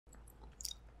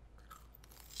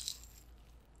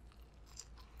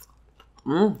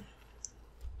I'm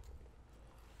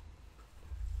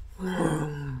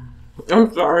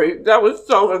sorry. That was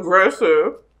so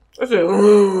aggressive. I said,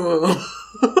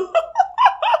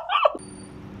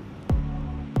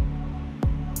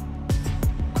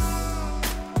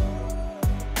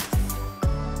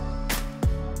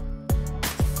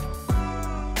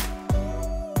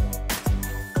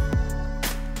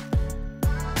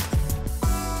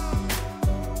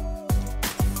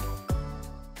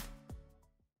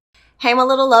 Hey, my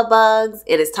little love bugs.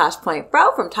 It is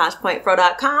ToshPointFro from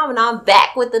ToshPointFro.com, and I'm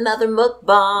back with another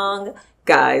mukbang.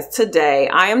 Guys, today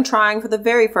I am trying for the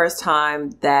very first time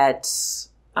that,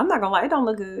 I'm not gonna lie, it don't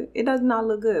look good. It does not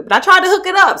look good, but I tried to hook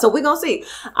it up, so we're gonna see.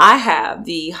 I have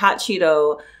the hot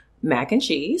Cheeto mac and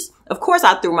cheese. Of course,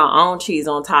 I threw my own cheese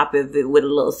on top of it with a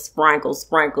little sprinkle,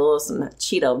 some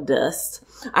Cheeto dust.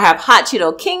 I have hot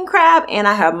Cheeto king crab, and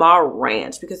I have my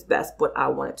ranch because that's what I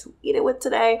wanted to eat it with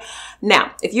today.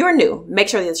 Now, if you're new, make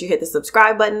sure that you hit the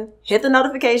subscribe button, hit the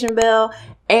notification bell,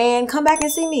 and come back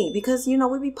and see me because, you know,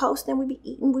 we be posting, we be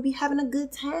eating, we be having a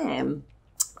good time.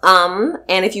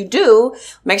 And if you do,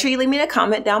 make sure you leave me a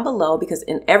comment down below because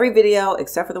in every video,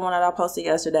 except for the one that I posted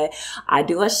yesterday, I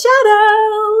do a shout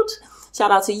out. Shout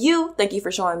out to you. Thank you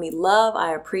for showing me love.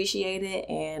 I appreciate it.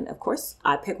 And of course,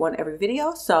 I pick one every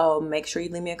video. So make sure you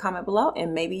leave me a comment below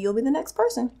and maybe you'll be the next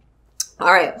person.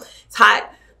 All right. It's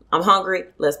hot. I'm hungry.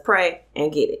 Let's pray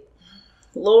and get it.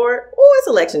 Lord, oh, it's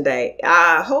election day.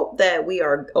 I hope that we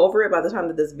are over it by the time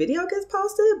that this video gets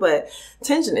posted, but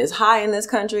tension is high in this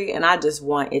country and I just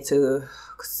want it to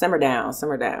simmer down.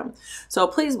 So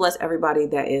please bless everybody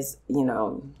that is, you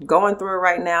know, going through it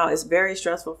right now. It's very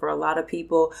stressful for a lot of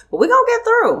people, but we're going to get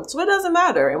through. So it doesn't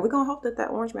matter. And we're going to hope that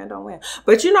that orange man don't win.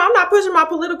 But you know, I'm not pushing my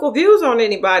political views on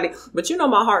anybody, but you know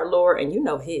my heart, Lord, and you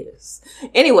know his.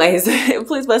 Anyways,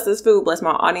 please bless this food, bless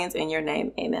my audience in your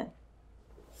name. Amen.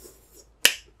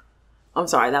 I'm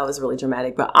sorry, that was really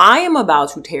dramatic, but I am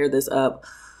about to tear this up.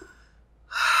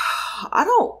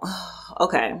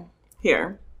 Okay,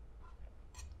 here.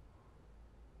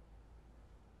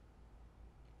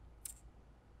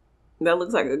 That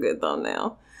looks like a good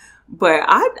thumbnail. But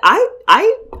I'm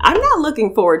not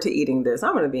looking forward to eating this.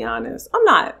 I'm going to be honest. I'm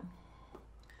not.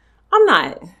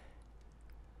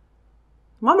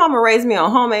 My mama raised me on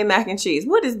homemade mac and cheese.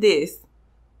 What is this?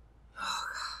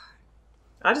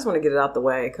 I just want to get it out the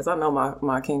way because I know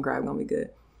my king crab gonna be good.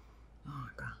 Oh my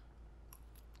God.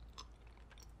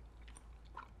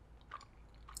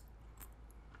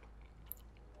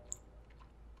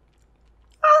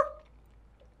 Ah.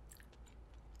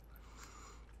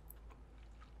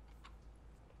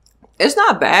 It's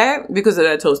not bad because of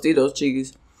that Tostitos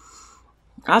cheese.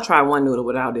 I'll try one noodle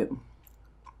without it.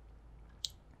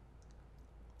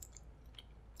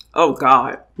 Oh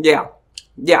God. Yeah.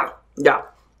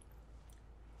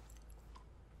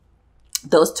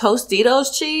 Those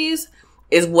Tostitos cheese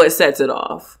is what sets it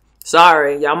off.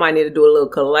 Sorry, y'all might need to do a little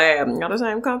collab. Y'all the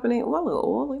same company? Well, a little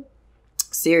oily.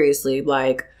 Seriously,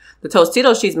 like the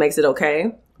Tostitos cheese makes it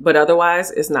okay, but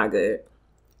otherwise it's not good.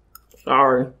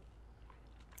 Sorry.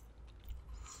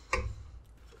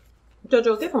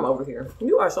 Jojo, get from over here.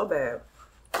 You are so bad.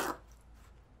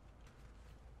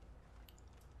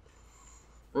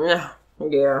 Yeah.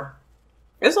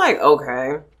 It's like,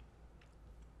 okay.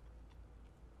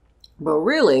 But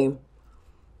really,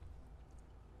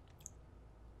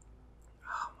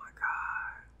 oh my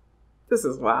God, this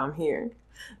is why I'm here.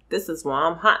 This is why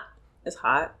I'm hot. It's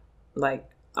hot. Like,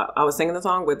 I was singing the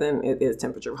song, but then it is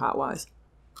temperature hot-wise.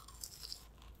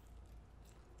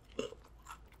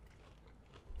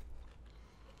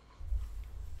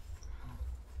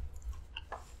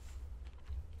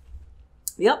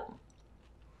 Yep.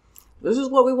 This is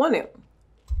what we wanted.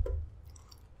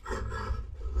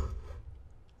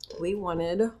 We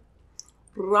wanted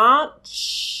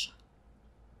ranch,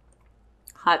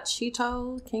 hot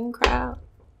Cheeto, king crab.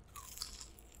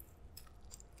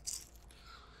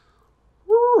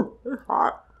 Ooh, it's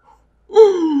hot.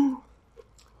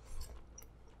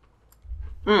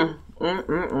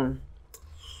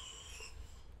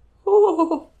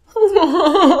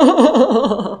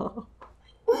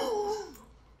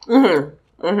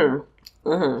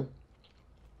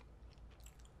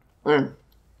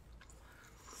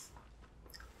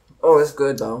 Oh, it's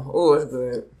good though. Oh, it's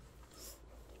good.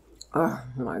 Oh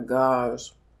my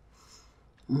gosh.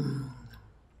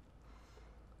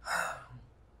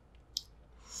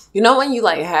 You know when you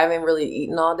like haven't really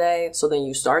eaten all day, so then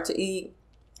you start to eat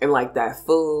and like that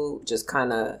food just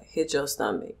kind of hit your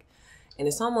stomach. And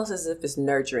it's almost as if it's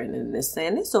nurturing and it's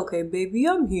saying, it's okay, baby,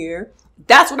 I'm here.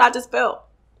 That's what I just felt.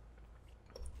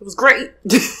 It was great.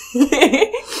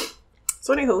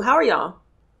 So anywho, how are y'all?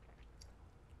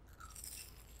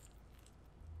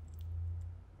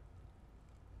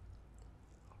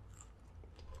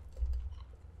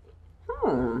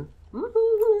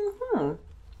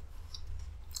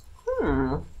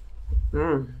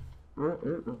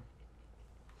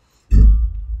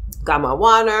 Got my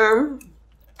water.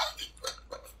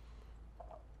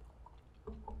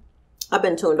 I've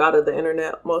been tuned out of the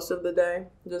internet most of the day.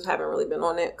 Just haven't really been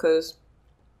on it because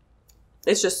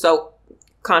it's just so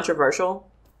controversial.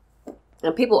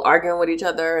 And people arguing with each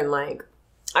other and like,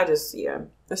 yeah,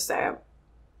 it's sad.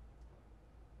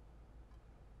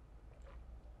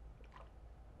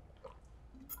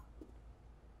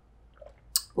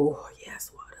 Oh,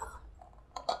 yes,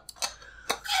 water.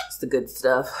 It's the good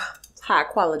stuff. It's high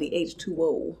quality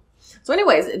H2O. So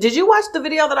anyways, did you watch the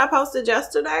video that I posted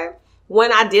yesterday?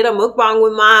 When I did a mukbang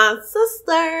with my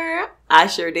sister. I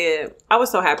sure did. I was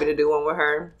so happy to do one with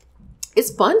her. It's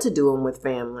fun to do them with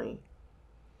family.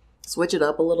 Switch it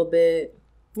up a little bit,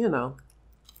 you know.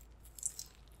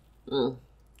 Oh.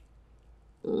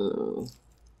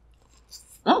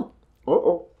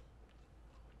 Uh-oh.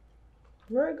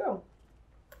 Where'd it go?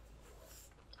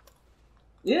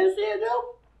 You didn't see it,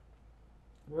 Joe?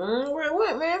 Where it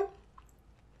went, man?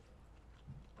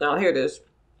 Oh, here it is.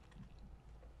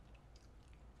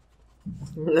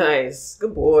 Nice.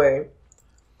 Good boy.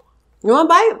 You want a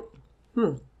bite?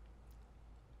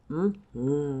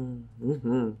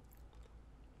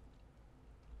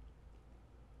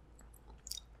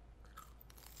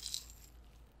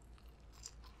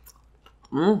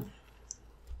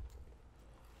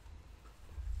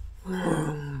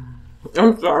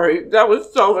 I'm sorry. That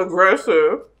was so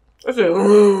aggressive. I said,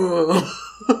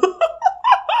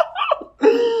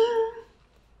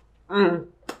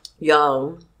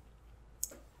 Y'all.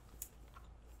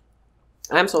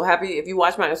 I'm so happy. If you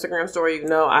watch my Instagram story, you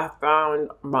know I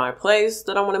found my place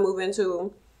that I want to move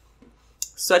into.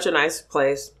 Such a nice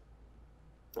place.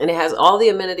 And it has all the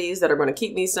amenities that are going to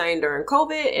keep me sane during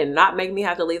COVID and not make me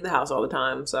have to leave the house all the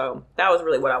time. So that was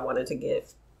really what I wanted to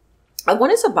get. I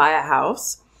wanted to buy a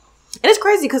house. And it's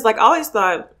crazy because like I always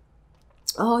thought,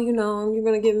 oh, you know, you're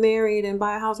going to get married and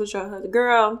buy a house with your husband.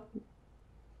 Girl,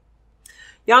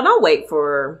 y'all don't wait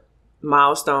for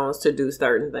milestones to do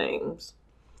certain things.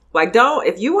 Like,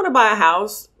 if you want to buy a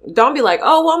house, don't be like,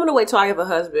 oh, well, I'm going to wait till I have a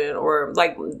husband, or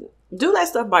like, do that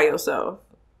stuff by yourself.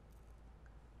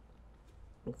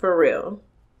 For real.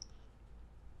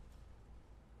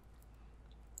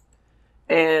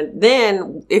 And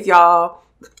then if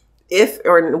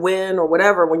or when or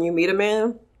whatever, when you meet a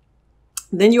man,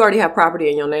 then you already have property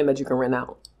in your name that you can rent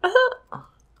out.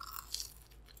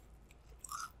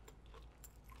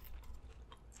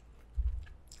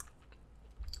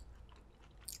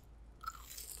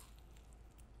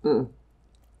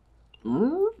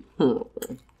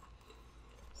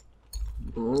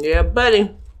 Yeah,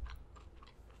 buddy.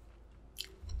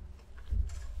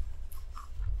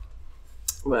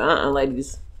 Well,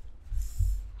 ladies.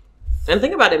 And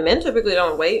think about it, men typically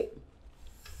don't wait.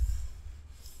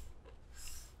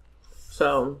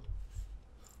 So,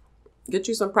 get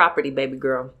you some property, baby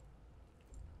girl.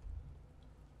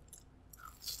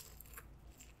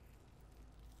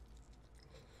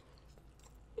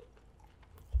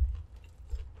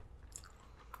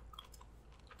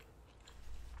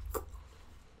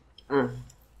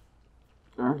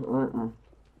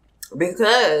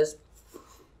 Because,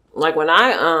 like when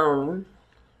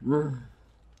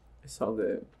it's so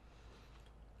good.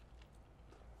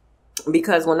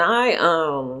 Because when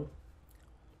oh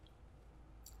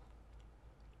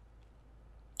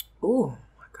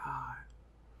my God.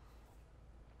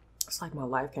 It's like my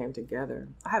life came together.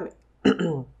 I haven't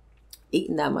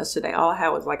eaten that much today. All I had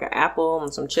was like an apple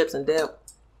and some chips and dip.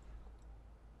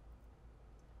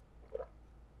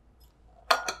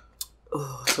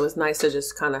 So it's nice to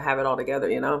just kind of have it all together,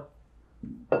 you know?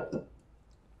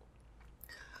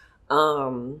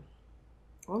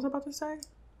 What was I about to say?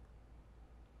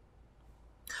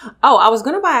 Oh, I was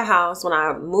going to buy a house when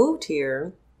I moved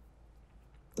here,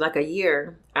 like a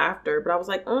year after, but I was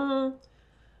like,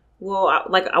 well, I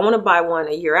want to buy one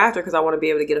a year after because I want to be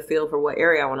able to get a feel for what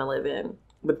area I want to live in.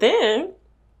 But then,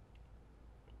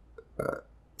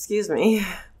 excuse me.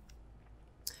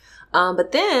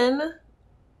 But then,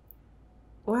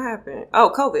 what happened?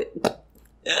 Oh, COVID.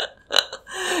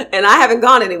 And I haven't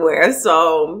gone anywhere,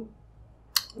 so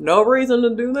no reason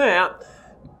to do that.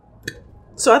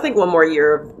 So I think one more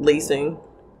year of leasing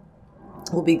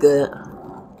will be good.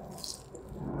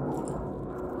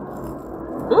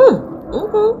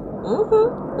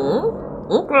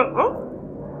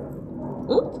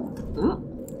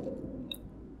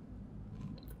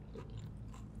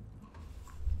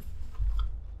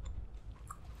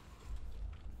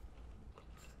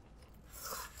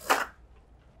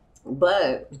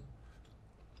 But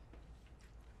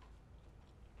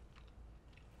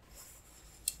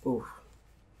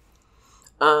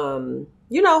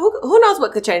you know, who knows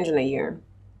what could change in a year?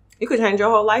 You could change your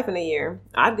whole life in a year.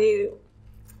 I did.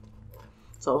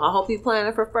 So I hope you're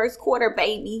planning for first quarter,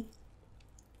 baby.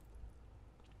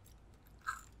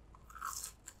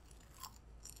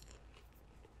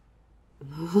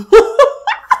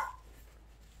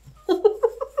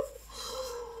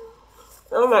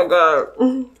 Oh my God.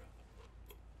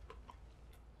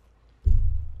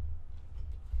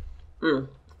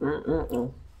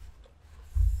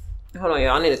 Hold on,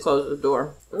 y'all. I need to close the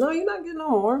door. No, you're not getting no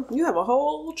more. You have a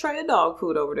whole tray of dog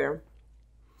food over there.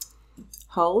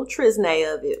 Whole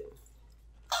trisnay of it.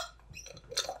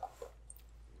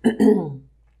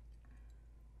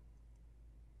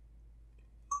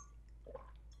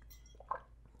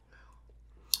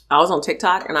 I was on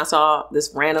TikTok and I saw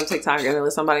this random TikTok and it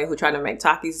was somebody who tried to make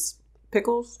Takis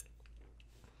pickles.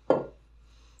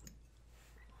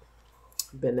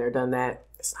 Been there, done that.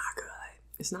 It's not good.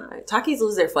 It's not. Takis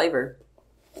lose their flavor.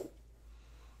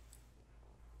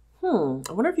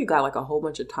 I wonder if you got like a whole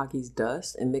bunch of Takis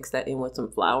dust and mix that in with some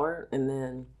flour and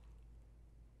then...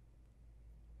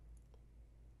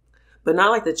 But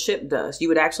not like the chip dust. You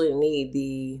would actually need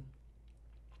the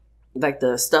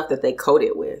stuff that they coat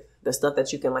it with. The stuff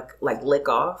that you can like lick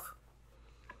off.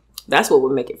 That's what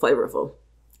would make it flavorful.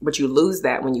 But you lose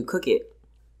that when you cook it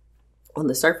on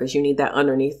the surface. You need that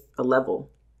underneath a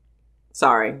level.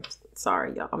 Sorry,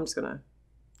 y'all. I'm just gonna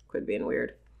quit being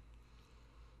weird.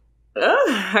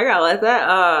 I gotta let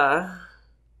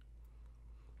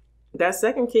that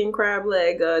second king crab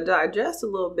leg digest a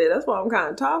little bit. That's why I'm kind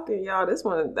of talking, y'all.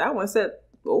 That one said,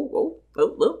 oh,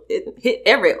 it hit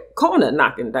every corner,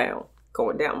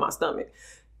 going down my stomach.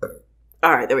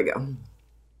 All right, there we go.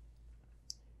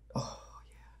 Oh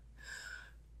yeah.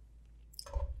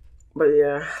 But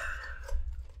yeah,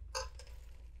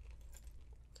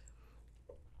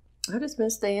 I just been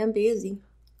staying busy.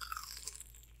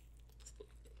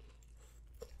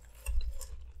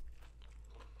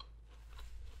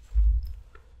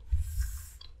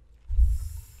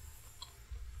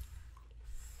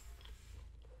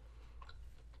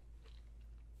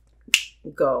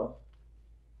 Go.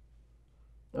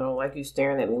 I don't like you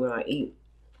staring at me when I eat.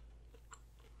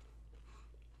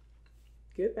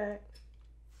 Get back.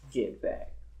 Get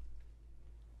back.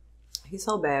 He's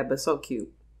so bad, but so cute.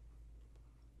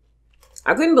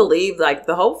 I couldn't believe, like,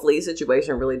 the whole flea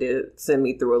situation really did send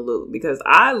me through a loop because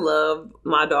I love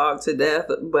my dog to death,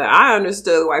 but I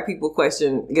understood why people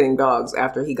question getting dogs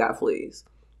after he got fleas.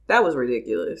 That was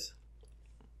ridiculous.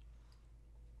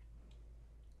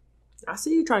 I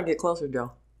see you trying to get closer,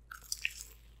 Joe.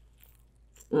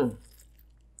 So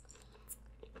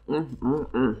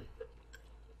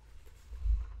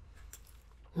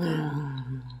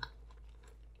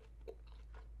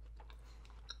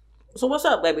what's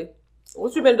up, baby?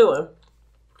 What you been doing?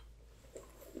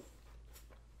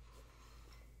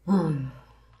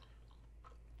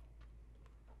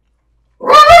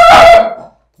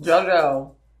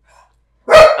 Jojo.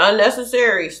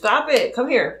 Unnecessary. Stop it. Come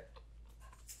here.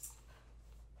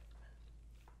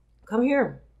 Come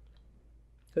here.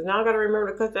 Because now I got to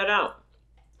remember to cut that out.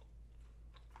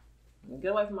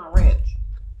 Get away from my ranch.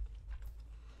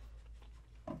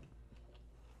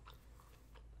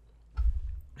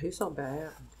 He's so bad.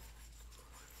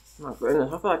 My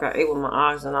goodness. I feel like I ate with my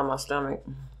eyes and not my stomach.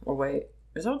 Or wait.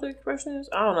 Is that what the expression is?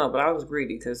 I don't know, but I was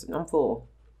greedy because I'm full.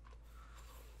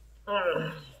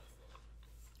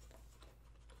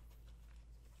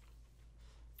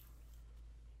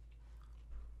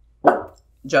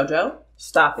 Jojo,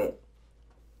 stop it.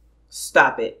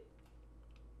 Stop it.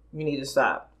 You need to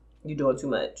stop. You're doing too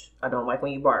much. I don't like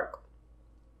when you bark.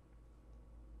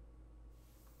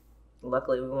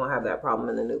 Luckily, we won't have that problem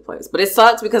in the new place. But it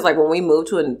sucks because, like, when we move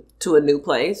to a new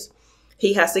place,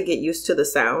 he has to get used to the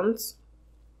sounds.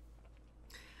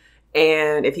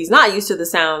 And if he's not used to the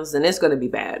sounds, then it's going to be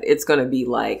bad. It's going to be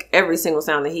like every single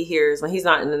sound that he hears when he's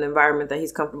not in an environment that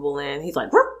he's comfortable in. He's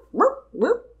like, whoop, whoop,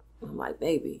 whoop. I'm like,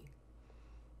 baby,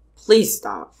 please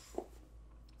stop.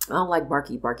 I don't like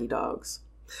barky dogs.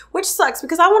 Which sucks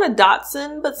because I want a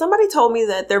Dachshund, but somebody told me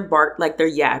that they're they're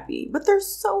yappy, but they're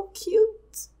so cute.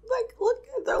 Like, look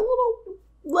at their little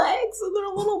legs and their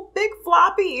little big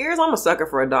floppy ears. I'm a sucker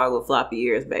for a dog with floppy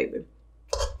ears, baby.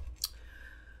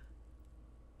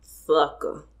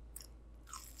 Sucker.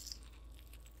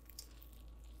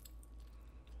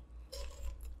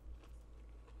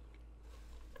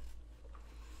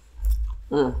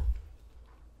 You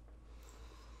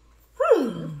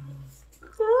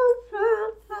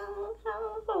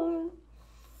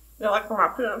like when my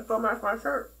pants don't match my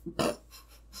shirt?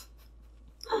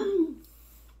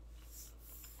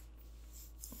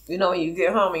 You know, when you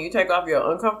get home and you take off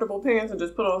your uncomfortable pants and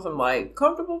just put on some, like,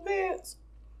 comfortable pants?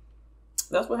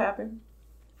 That's what happened.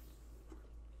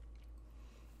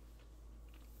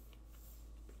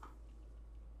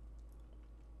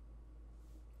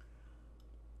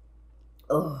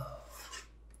 Oh.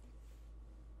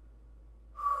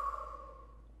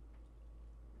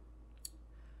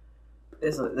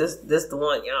 This the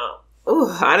one, y'all. Ooh,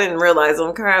 I didn't realize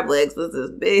them crab legs was this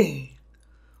big.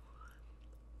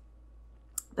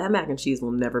 That mac and cheese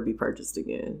will never be purchased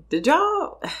again. Did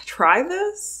y'all try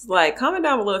this? Like, comment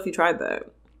down below if you tried that.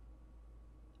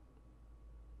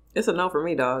 It's a no for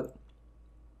me, dog.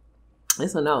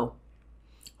 It's a no.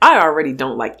 I already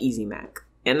don't like Easy Mac.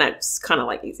 And that's kind of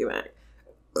like Easy Mac.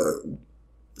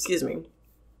 Excuse me.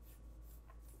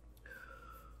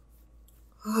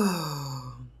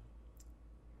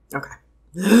 Okay.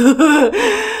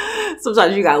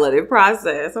 Sometimes you gotta let it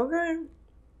process, okay?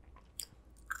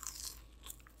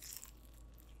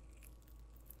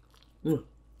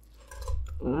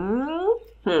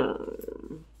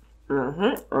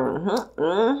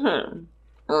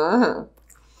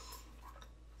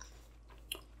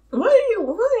 What are you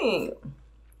wanting?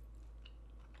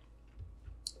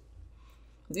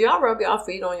 Do y'all rub y'all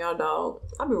feet on y'all dog?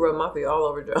 I be rubbing my feet all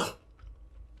over Joe.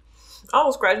 I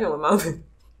was scratching with my feet.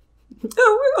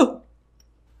 Oh,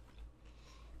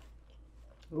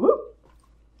 whoop.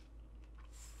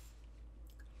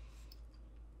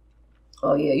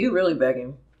 Oh yeah, you really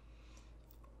begging.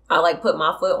 I like put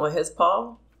my foot on his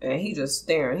paw and he just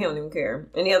staring. He don't even care.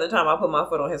 Any other time I put my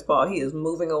foot on his paw, he is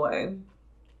moving away.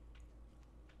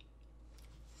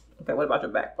 Okay, what about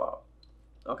your back paw?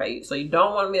 Okay, so you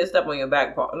don't want me to step on your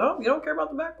back paw. No, you don't care about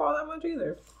the back paw that much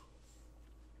either.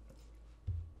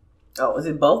 Oh, is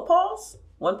it both paws?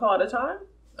 One paw at a time?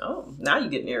 Oh, now you're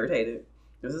getting irritated.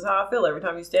 This is how I feel every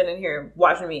time you stand in here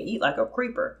watching me eat like a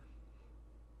creeper.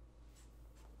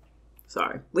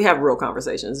 Sorry. We have real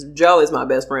conversations. Joe is my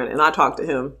best friend, and I talk to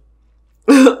him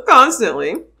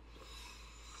constantly.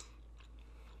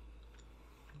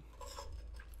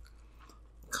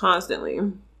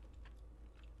 Constantly.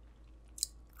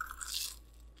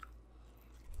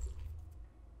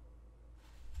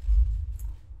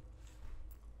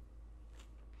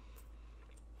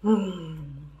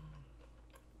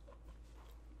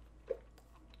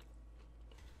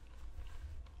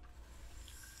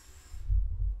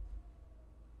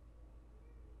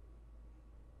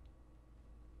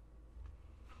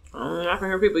 I can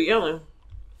hear people yelling.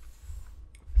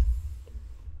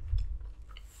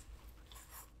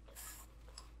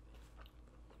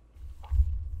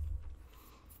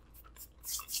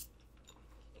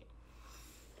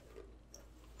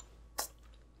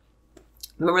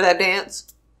 Remember that dance?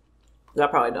 Y'all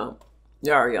probably don't.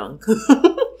 Y'all are young.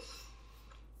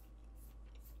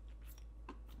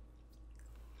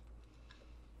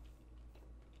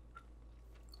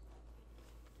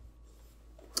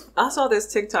 I saw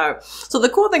this TikTok. So the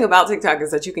cool thing about TikTok is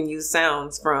that you can use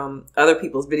sounds from other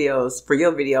people's videos for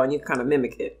your video and you can kind of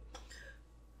mimic it.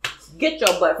 Get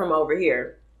your butt from over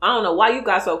here. I don't know why you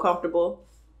got so comfortable.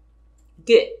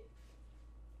 Get.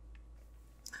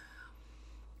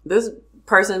 This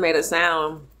person made a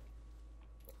sound.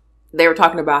 They were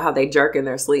talking about how they jerk in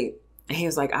their sleep. And he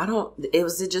was like,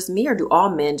 was it just me or do all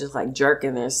men just like jerk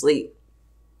in their sleep?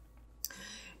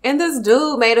 And this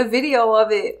dude made a video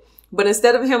of it. But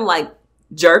instead of him like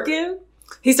jerking,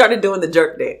 he started doing the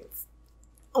jerk dance.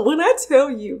 When I tell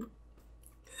you,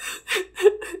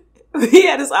 he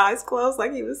had his eyes closed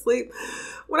like he was asleep.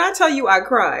 When I tell you I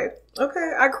cried,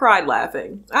 okay, I cried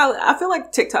laughing. I feel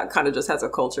like TikTok kind of just has a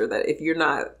culture that if you're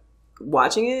not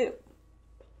watching it,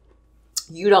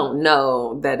 you don't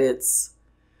know that it's,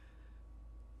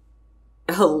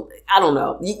 I don't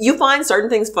know. You find certain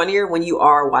things funnier when you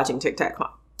are watching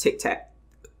TikTok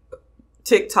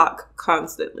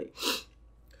constantly.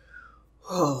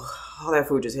 Oh, all that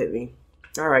food just hit me.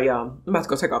 All right, y'all. I'm about to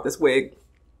go take off this wig.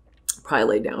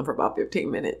 Probably lay down for about 15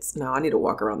 minutes. No, I need to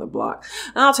walk around the block.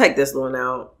 And I'll take this one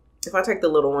out. If I take the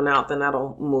little one out, then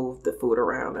that'll move the food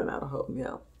around and that'll help me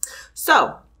out.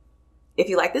 So, if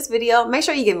you like this video, make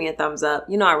sure you give me a thumbs up.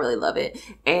 You know I really love it.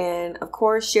 And, of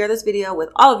course, share this video with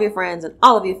all of your friends and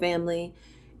all of your family.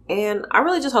 And I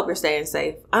really just hope you're staying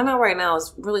safe. I know right now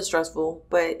it's really stressful,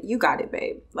 but you got it,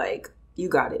 babe. Like, you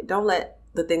got it. Don't let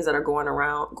the things that are going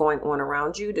on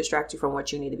around you distract you from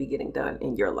what you need to be getting done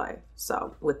in your life.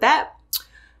 So with that,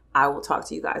 I will talk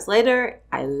to you guys later.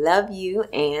 I love you.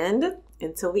 And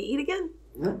until we eat again.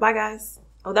 Bye, guys.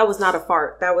 Oh, that was not a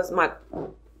fart. That was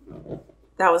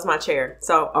my chair.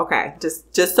 So, okay.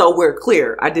 Just so we're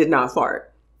clear, I did not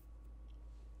fart.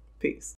 Peace.